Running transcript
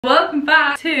Welcome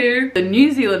back to the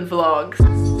New Zealand vlogs.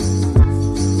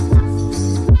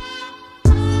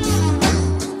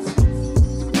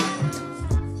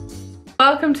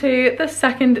 Welcome to the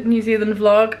second New Zealand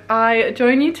vlog. I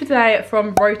join you today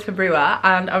from Rotorua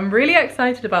and I'm really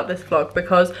excited about this vlog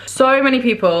because so many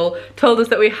people told us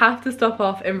that we have to stop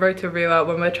off in Rotorua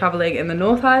when we're traveling in the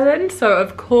North Island. So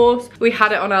of course we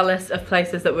had it on our list of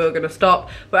places that we were going to stop.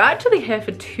 We're actually here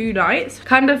for 2 nights,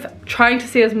 kind of trying to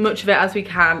see as much of it as we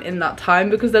can in that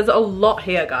time because there's a lot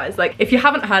here, guys. Like, if you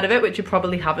haven't heard of it, which you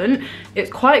probably haven't,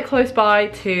 it's quite close by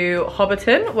to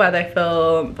Hobbiton where they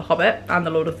film The Hobbit and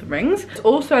The Lord of the Rings. It's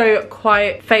also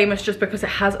quite famous just because it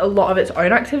has a lot of its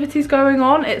own activities going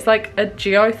on. It's like a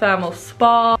geothermal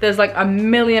spa. There's like a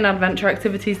million adventure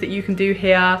activities that you can do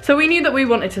here. So we knew that we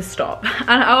wanted to stop.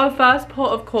 And our first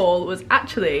port of call was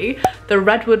actually the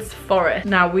Redwoods Forest.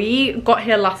 Now, we got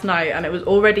here last night and it was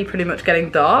already pretty much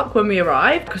getting dark when we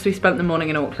arrived because we spent the morning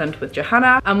in Auckland with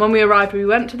Johanna. And when we arrived, we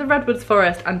went to the Redwoods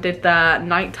Forest and did their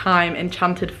nighttime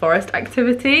enchanted forest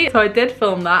activity. So I did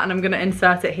film that and I'm gonna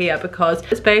insert it here because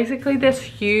it's basically this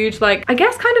huge, like, I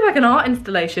guess kind of like an art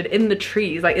installation in the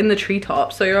trees, like in the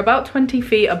treetops. So you're about 20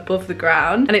 feet above the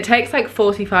ground and it takes like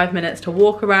 45 minutes to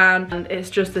walk around and it's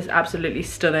just this absolutely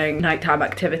stunning nighttime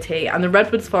activity. And the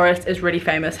Redwoods Forest is really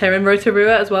famous here in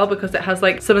Rotorua as well because it has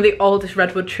like some of the oldest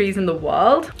redwood trees in the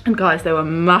world. And guys, they were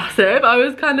massive. I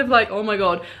was kind of like, oh my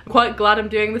god, I'm quite glad I'm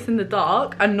doing this in the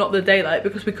dark and not the daylight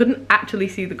because we couldn't actually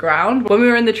see the ground. When we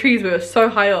were in the trees, we were so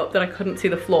high up that I couldn't see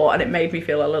the floor and it made me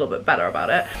feel a little bit better about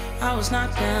it. I was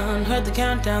knocked down, heard the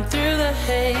countdown through the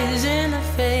haze in the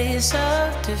face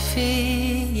of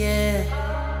defeat, yeah.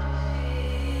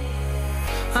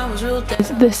 I was real dead.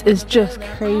 This is just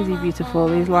crazy beautiful,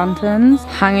 these lanterns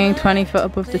hanging 20 foot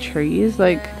above the trees,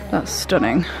 like, that's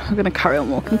stunning. We're gonna carry on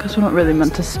walking because we're not really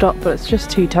meant to stop, but it's just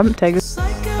too tempting. It's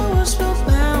like I was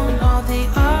spellbound, all the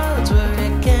odds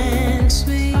were against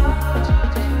me.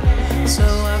 So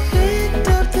I picked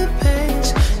up the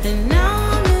pace and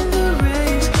now I'm in the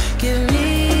race. Give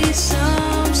me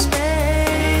some space.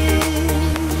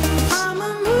 I'm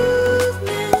a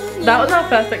movement. That was our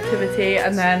first activity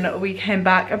and then we came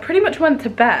back and pretty much went to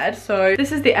bed. So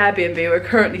this is the Airbnb we're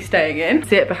currently staying in.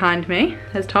 See it behind me,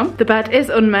 there's Tom. The bed is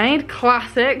unmade,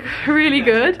 classic, really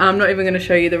good. I'm not even going to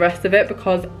show you the rest of it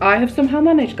because I have somehow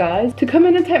managed, guys, to come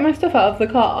in and take my stuff out of the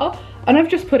car and I've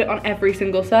just put it on every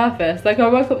single surface. Like, I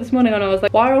woke up this morning and I was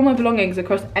like, why are all my belongings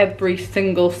across every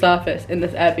single surface in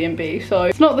this Airbnb? So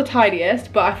it's not the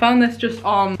tidiest, but I found this just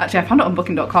on, actually I found it on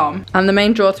booking.com. And the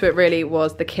main draw to it really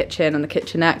was the kitchen and the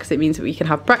kitchenette because it means that we can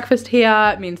have breakfast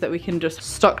here. It means that we can just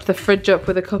stock the fridge up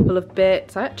with a couple of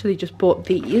bits. I actually just bought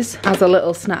these as a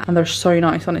little snack and they're so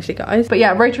nice, honestly, guys. But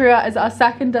yeah, Rotorua is our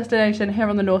second destination here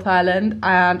on the North Island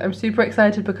and I'm super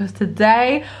excited because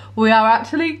today we are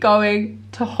actually going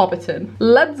to Hobbiton.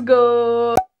 Let's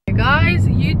go! Hey guys,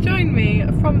 you joined me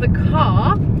from the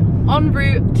car en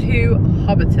route to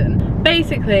Hobbiton.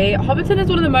 Basically, Hobbiton is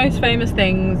one of the most famous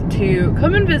things to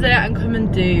come and visit and come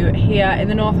and do here in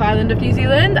the North Island of New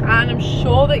Zealand, and I'm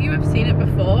sure that you have seen it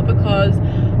before because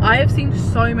I have seen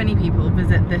so many people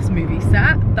visit this movie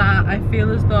set that I feel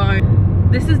as though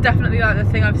this is definitely like the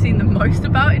thing I've seen the most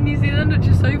about in New Zealand, which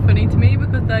is so funny to me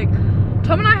because, like,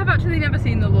 Tom and I have actually never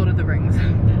seen The Lord of the Rings,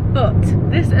 but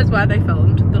this is where they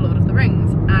filmed The Lord of the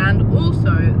Rings and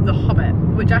also The Hobbit,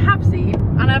 which I have seen,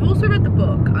 and I've also read the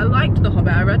book. I liked The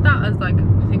Hobbit. I read that as, like,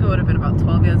 I think I would have been about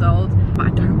 12 years old, but I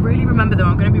don't really remember them,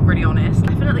 I'm going to be really honest.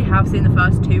 Definitely have seen the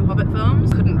first 2 Hobbit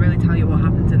films. Couldn't really tell you what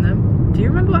happens in them. Do you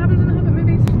remember what happens in the Hobbit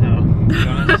movies? No, to be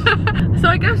honest. So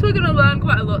I guess we're going to learn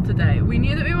quite a lot today. We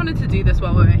knew that we wanted to do this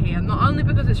while we were here, not only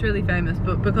because it's really famous,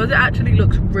 but because it actually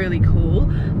looks really cool.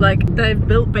 Like, they've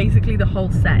built basically the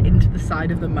whole set into the side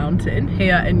of the mountain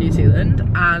here in New Zealand,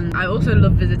 and I also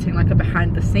love visiting like a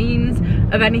behind the scenes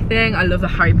of anything. I love the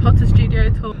Harry Potter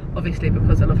studio tour, obviously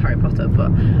because I love Harry Potter,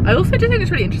 but I also do think it's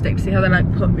really interesting to see how they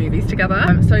like put movies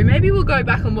together. So maybe we'll go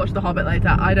back and watch The Hobbit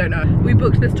later, I don't know. We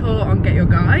booked this tour on Get Your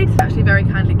Guide. They actually very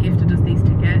kindly gifted us these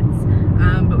tickets,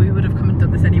 but we would have come and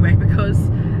done this anyway because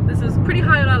this was pretty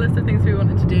high on our list of things we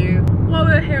wanted to do while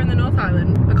we were here in the North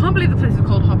Island. I can't believe the place is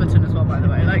called Hobbiton as well, by the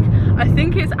way. Like, I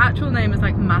think its actual name is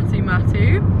like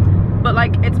Matu, but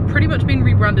like it's pretty much been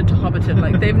rebranded to Hobbiton.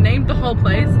 Like, they've named the whole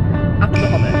place after The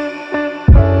Hobbit.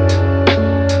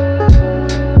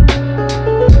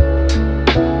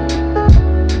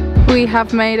 We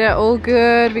have made it all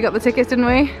good. We got the tickets, didn't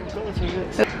we?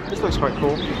 This looks quite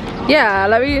cool. Yeah,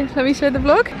 let me show the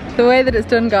vlog. The way that it's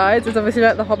done, guys, is obviously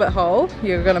like the Hobbit hole.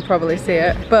 You're gonna probably see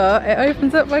it, but it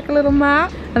opens up like a little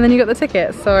map and then you got the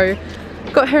tickets. So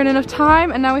got here in enough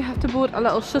time, and now we have to board a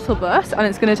little shuttle bus, and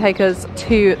it's going to take us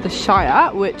to the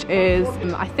Shire, which is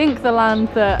I think the land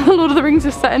that Lord of the Rings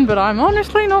is set in, but I'm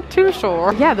honestly not too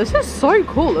sure. Yeah, this is so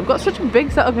cool. They've got such a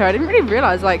big setup here. I didn't really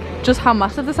realise like just how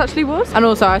massive this actually was. And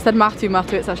also I said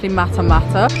Matu, it's actually Mata.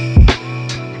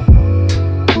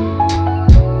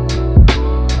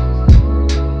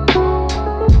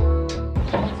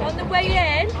 On the way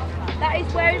in, that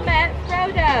is where we met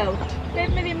Frodo.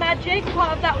 Didn't really magic,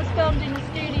 part of that was filmed in the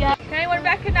studio. Can anyone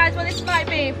recognise what this might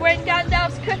be? If we're in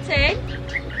Gandalf's cutting,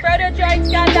 Frodo joins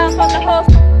Gandalf on the horse.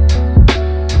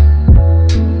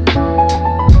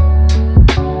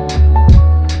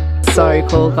 So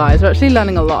cool, guys. We're actually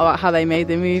learning a lot about how they made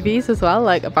the movies as well,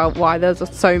 like about why there's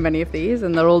so many of these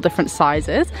and they're all different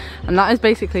sizes. And that is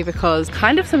basically because,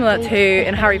 kind of similar to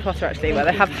in Harry Potter actually, where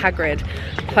they have Hagrid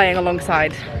playing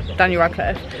alongside Daniel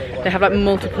Radcliffe, they have like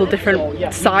multiple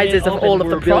different sizes of all of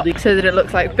the props so that it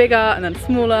looks like bigger and then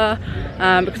smaller,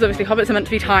 because obviously hobbits are meant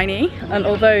to be tiny. And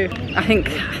although I think,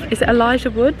 is it Elijah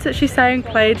Woods that she's saying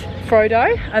played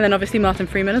Frodo, and then obviously Martin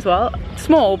Freeman as well,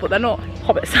 small, but they're not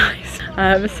hobbit size.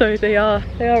 So they are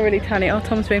really tiny. Oh,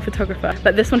 Tom's being photographer.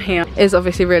 But this one here is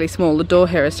obviously really small. The door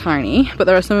here is tiny, but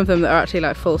there are some of them that are actually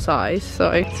like full size, so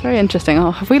it's very interesting.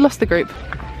 Oh, have we lost the group?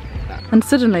 And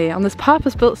suddenly on this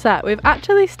purpose-built set we've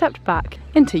actually stepped back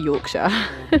into Yorkshire.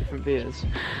 Different beers.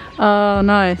 Oh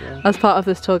nice. Yeah. As part of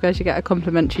this tour, guys, you get a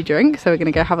complimentary drink, so we're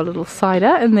gonna go have a little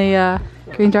cider in the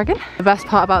Green Dragon. The best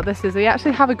part about this is we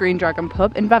actually have a Green Dragon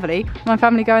pub in Beverley. My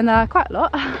family go in there quite a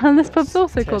lot, and this pub's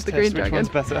also called the Green Dragon.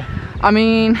 Which one's better? I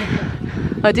mean,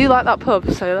 I do like that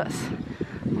pub, so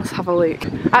let's have a look.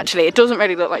 Actually, it doesn't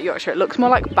really look like Yorkshire. It looks more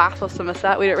like Bath or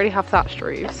Somerset. We don't really have thatched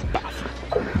roofs.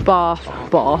 Bath.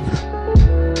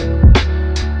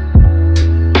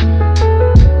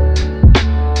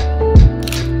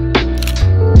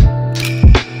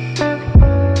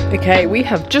 Okay, we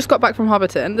have just got back from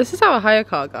Hobbiton. This is our hire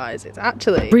car, guys. It's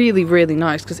actually really, really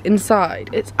nice because inside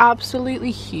it's absolutely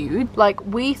huge. Like,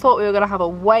 we thought we were gonna have a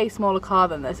way smaller car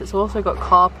than this. It's also got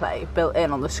CarPlay built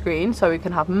in on the screen, so we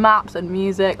can have maps and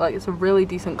music. Like, it's a really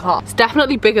decent car. It's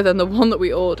definitely bigger than the one that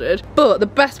we ordered. But the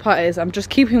best part is I'm just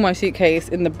keeping my suitcase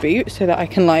in the boot so that I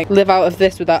can like live out of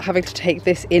this without having to take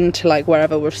this into like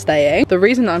wherever we're staying. The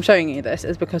reason that I'm showing you this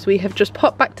is because we have just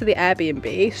popped back to the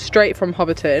Airbnb straight from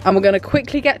Hobbiton, and we're gonna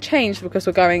quickly get changed because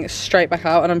we're going straight back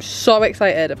out, and I'm so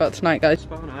excited about tonight, guys.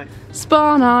 Spa night.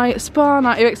 Spa night, spa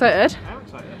night. Are you excited? I'm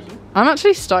excited actually. I'm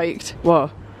actually stoked.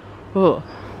 Whoa. Whoa.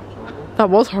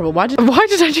 That was horrible. Why did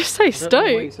I just say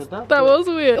stoked? That was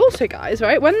weird. Also, guys,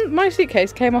 right, when my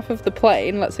suitcase came off of the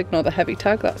plane, let's ignore the heavy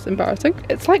tag, that's embarrassing.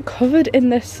 It's like covered in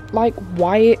this like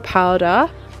white powder.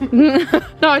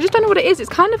 No, I just don't know what it is. It's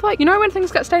kind of like, you know when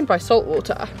things get stained by salt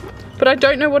water? But I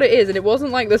don't know what it is, and it wasn't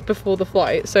like this before the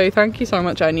flight, so thank you so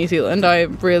much, Air New Zealand. I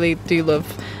really do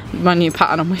love my new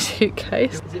pattern on my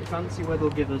suitcase. Is it fancy where they'll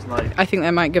give us like... I think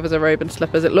they might give us a robe and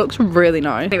slippers. It looks really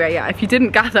nice. Anyway, yeah, if you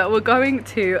didn't gather, we're going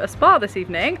to a spa this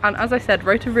evening, and as I said,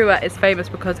 Rotorua is famous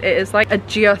because it is like a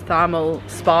geothermal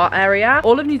spa area.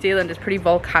 All of New Zealand is pretty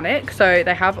volcanic, so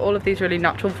they have all of these really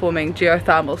natural forming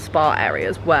geothermal spa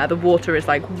areas where the water is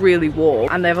like really warm,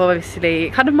 and they've obviously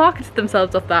kind of marketed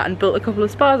themselves off that and built a couple of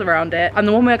spas around it. And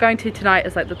the one we're going to tonight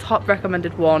is like the top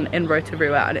recommended one in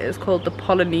Rotorua, and it is called the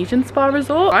Polynesian Spa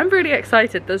Resort. I'm really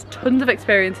excited. There's tons of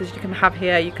experiences you can have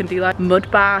here. You can do like mud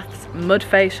baths, mud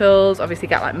facials, obviously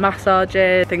get like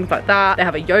massages, things like that. They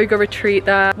have a yoga retreat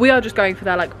there. We are just going for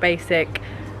their like basic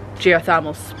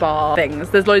geothermal spa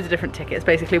things. There's loads of different tickets.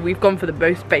 Basically, we've gone for the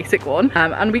most basic one,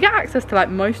 and we get access to like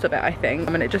most of it, I think.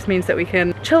 I mean, it just means that we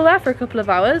can chill there for a couple of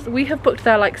hours. We have booked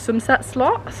their like sunset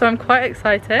slot, so I'm quite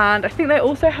excited. And I think they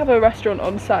also have a restaurant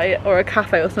on site or a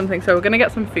cafe or something, so we're gonna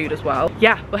get some food as well.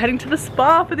 Yeah, we're heading to the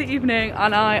spa for the evening,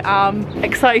 and I am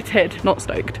excited, not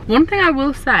stoked. One thing I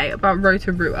will say about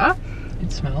Rotorua,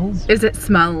 it smells. Is it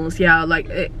smells, yeah, like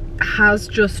it has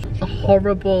just a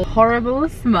horrible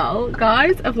smell,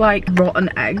 guys, of like rotten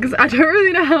eggs. I don't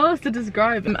really know how else to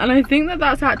describe them, and I think that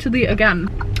that's actually, again,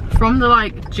 from the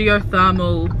like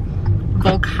geothermal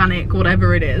volcanic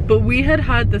whatever it is. But we had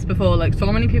heard this before, like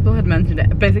so many people had mentioned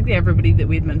it. Basically everybody that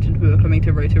we'd mentioned we were coming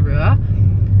to Rotorua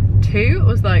to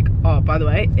was like, oh, by the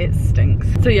way, it stinks.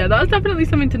 So yeah, that's definitely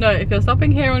something to note if you're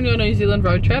stopping here on your New Zealand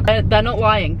road trip. They're not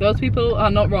lying. Those people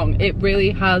are not wrong. It really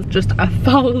has just a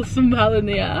foul smell in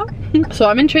the air. So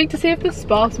I'm intrigued to see if this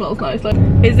spa smells nice. Like,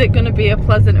 is it going to be a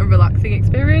pleasant and relaxing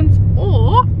experience,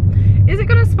 or is it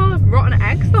going to smell of rotten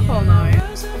eggs the whole night?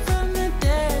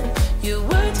 You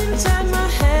worked inside my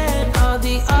head, all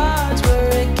the odds were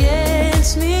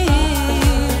against me.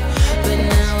 But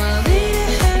now I'll lead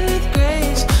ahead with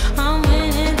grace, I'm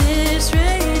winning this race.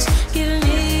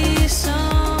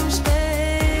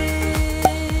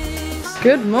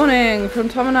 Good morning from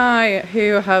Tom and I,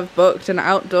 who have booked an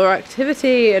outdoor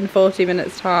activity in 40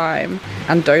 minutes time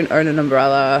and don't own an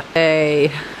umbrella.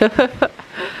 Hey.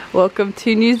 Welcome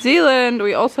to New Zealand.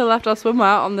 We also left our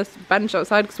swimwear on this bench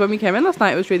outside because when we came in last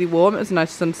night it was really warm. It was a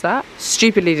nice sunset.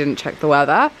 Stupidly didn't check the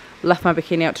weather. Left my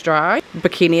bikini out to dry.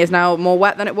 Bikini is now more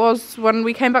wet than it was when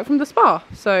we came back from the spa.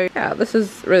 So yeah, this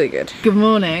is really good. Good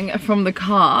morning from the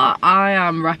car. I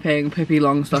am wrapping Pippi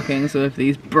Longstockings with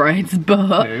these braids,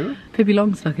 but... Who? Pippi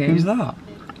Longstockings. Who's that?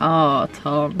 Oh,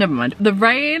 Tom. Never mind. The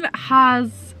rain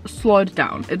has slowed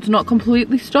down. It's not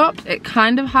completely stopped. It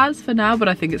kind of has for now, but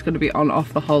I think it's going to be on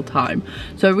off the whole time.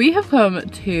 So we have come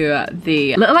to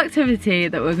the little activity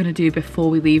that we're going to do before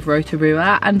we leave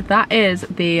Rotorua, and that is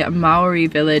the Maori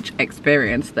village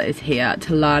experience that is here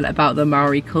to learn about the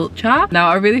Maori culture. Now,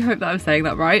 I really hope that I'm saying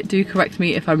that right. Do correct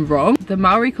me if I'm wrong. The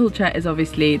Maori culture is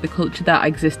obviously the culture that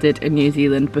existed in New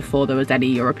Zealand before there was any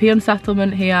European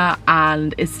settlement here,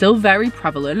 and is still very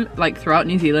prevalent. Like throughout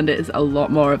New Zealand, it is a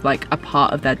lot more of like a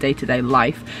part of their day-to-day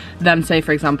life than, say,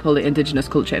 for example, the indigenous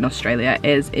culture in Australia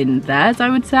is in theirs, I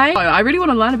would say. So I really want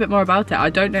to learn a bit more about it. I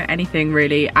don't know anything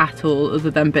really at all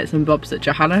other than bits and bobs that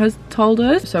Johanna has told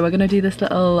us. So we're going to do this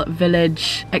little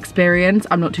village experience.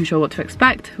 I'm not too sure what to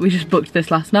expect. We just booked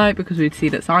this last night because we'd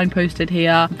seen it signposted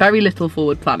here. Very little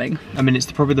forward planning. I mean, it's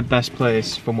probably the best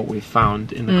place from what we've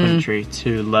found in the country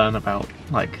to learn about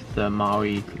like the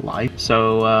Maori life.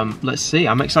 So let's see.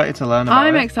 I'm excited to learn about it.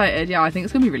 I'm excited. Yeah, I think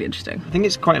it's going to be really interesting. I think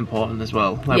it's quite important as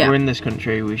well. Like, yeah, we're in this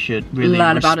country, we should really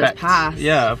learn respect, about its past.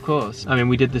 Yeah, of course. I mean,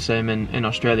 we did the same in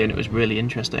Australia and it was really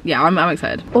interesting. Yeah, I'm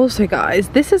excited. Also guys,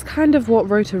 this is kind of what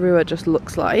Rotorua just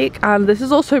looks like, and this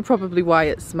is also probably why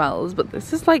it smells, but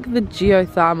this is like the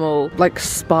geothermal, like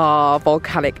spa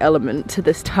volcanic element to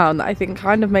this town that I think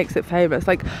kind of makes it famous.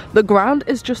 Like, the ground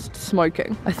is just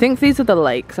smoking. I think these are the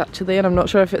lakes actually, and I'm not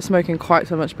sure if it's smoking quite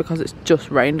so much because it's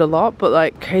just rained a lot, but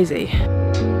like crazy.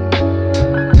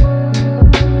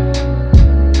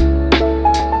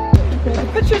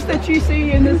 Pictures that you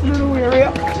see in this little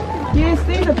area, yes,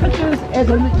 these are pictures as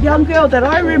a young girl that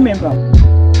I remember.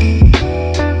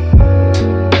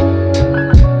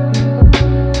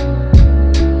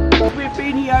 We've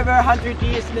been here over 100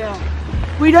 years now.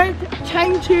 We don't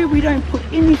change her, we don't put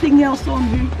anything else on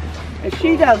her. If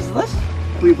she does this,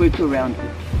 we work around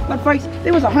her. But folks,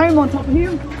 there was a home on top of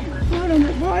here,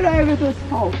 right over this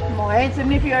hole. My handsome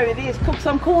nephew over there has cooked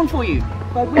some corn for you.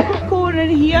 But we put corn in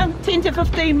here, 10 to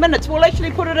 15 minutes. We'll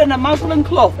actually put it in a muslin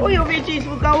cloth. All your veggies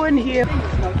will go in here.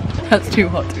 That's too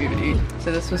hot to even eat.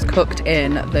 So this was cooked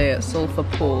in the sulphur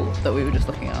pool that we were just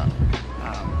looking at.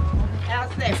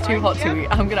 How's that? It's too hot to eat.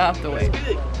 I'm gonna have to wait.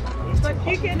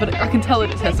 But I can tell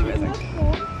that it tastes amazing.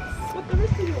 What the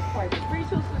rest of your private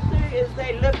resources do is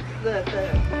they lift the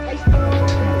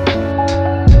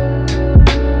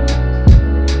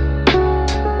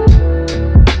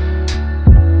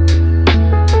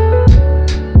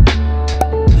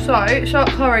So, shock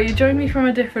horror, you joined me from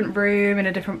a different room in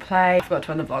a different place. I forgot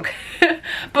to end the vlog.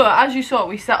 But as you saw,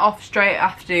 we set off straight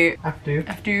after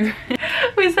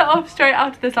we set off straight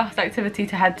after this last activity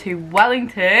to head to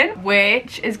Wellington,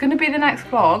 which is going to be the next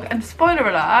vlog. And spoiler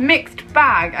alert, mixed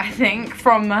bag, I think,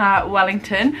 from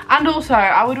Wellington. And also,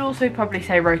 I would also probably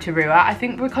say Rotorua. I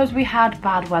think because we had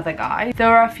bad weather, guys, there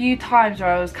were a few times where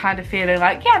I was kind of feeling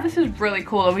like, yeah, this is really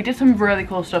cool. And we did some really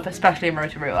cool stuff, especially in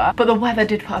Rotorua. But the weather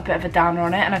did put a bit of a downer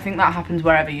on it. And I think that happens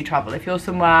wherever you travel. If you're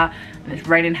somewhere and it's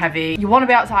raining heavy, you want to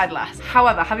be outside less.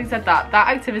 However, having said that, that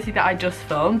activity that I just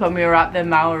filmed when we were at the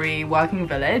Maori working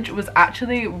village was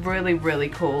actually really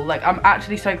cool. Like, I'm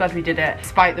actually so glad we did it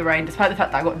despite the rain, despite the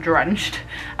fact that I got drenched,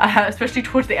 especially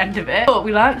towards the end of it. But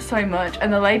we learned so much,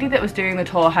 and the lady that was doing the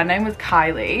tour, her name was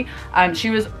Kylie, and she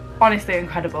was honestly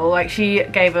incredible. Like, she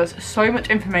gave us so much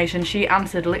information. She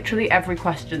answered literally every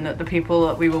question that the people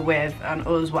that we were with and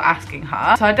us were asking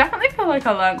her. So I definitely feel like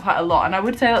I learned quite a lot, and I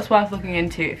would say that's worth looking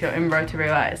into if you're in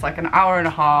Rotorua. It's like an hour and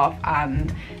a half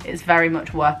and it's very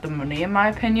much worth the money in my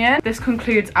opinion. This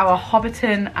concludes our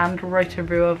Hobbiton and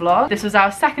Rotorua vlog. This was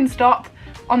our second stop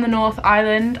on the North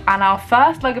Island and our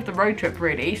first leg of the road trip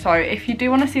really. So if you do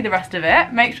want to see the rest of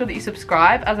it, make sure that you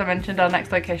subscribe. As I mentioned, our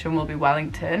next location will be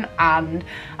Wellington, and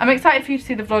I'm excited for you to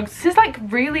see the vlogs. This is like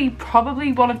really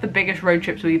probably one of the biggest road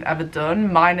trips we've ever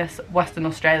done, minus Western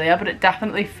Australia, but it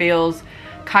definitely feels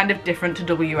kind of different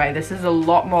to WA. This is a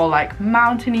lot more like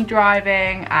mountainy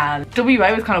driving, and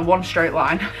WA was kind of one straight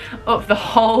line up the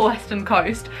whole western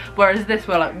coast, whereas this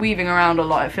we're like weaving around a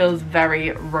lot. It feels very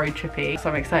road trippy, so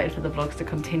I'm excited for the vlogs to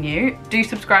continue. Do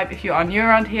subscribe if you are new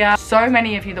around here. So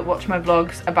many of you that watch my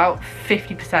vlogs, about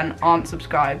 50% aren't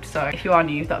subscribed, so if you are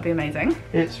new, that'd be amazing.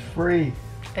 It's free.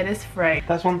 It is free.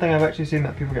 That's one thing I've actually seen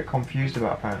that people get confused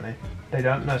about apparently. They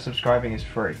don't know subscribing is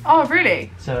free. Oh,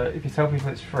 really? So if you tell people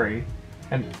it's free,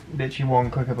 and literally one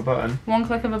click of a button. One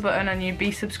click of a button and you'd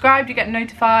be subscribed, you get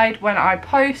notified when I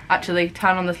post. Actually,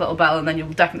 turn on this little bell and then you'll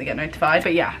definitely get notified.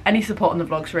 But yeah, any support on the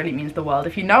vlogs really means the world.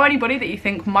 If you know anybody that you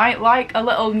think might like a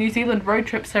little New Zealand road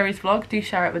trip series vlog, do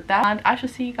share it with them. And I shall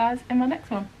see you guys in my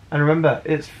next one. And remember,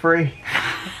 it's free.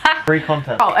 Free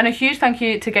content. Oh, and a huge thank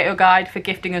you to Get Your Guide for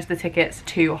gifting us the tickets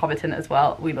to Hobbiton as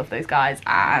well. We love those guys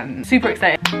and super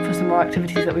excited for some more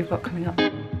activities that we've got coming up.